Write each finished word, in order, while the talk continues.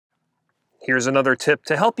Here's another tip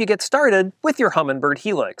to help you get started with your Humminbird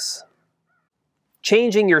HELIX.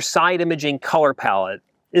 Changing your side imaging color palette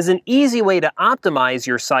is an easy way to optimize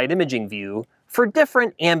your side imaging view for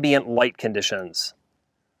different ambient light conditions.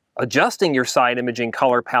 Adjusting your side imaging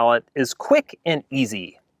color palette is quick and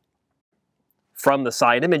easy. From the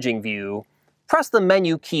side imaging view, press the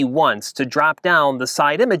menu key once to drop down the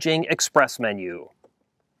Side Imaging Express menu.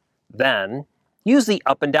 Then, use the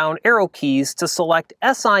up and down arrow keys to select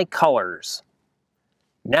SI colors.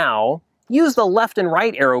 Now, use the left and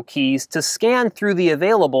right arrow keys to scan through the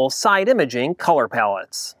available side imaging color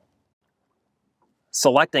palettes.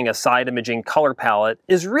 Selecting a side imaging color palette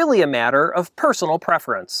is really a matter of personal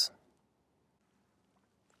preference.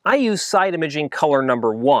 I use side imaging color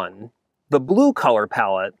number 1, the blue color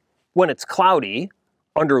palette, when it's cloudy,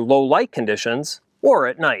 under low light conditions, or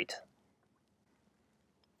at night.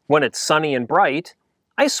 When it's sunny and bright,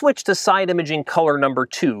 I switch to side imaging color number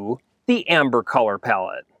 2, the amber color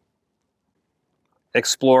palette.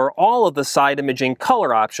 Explore all of the side imaging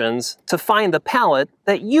color options to find the palette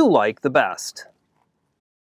that you like the best.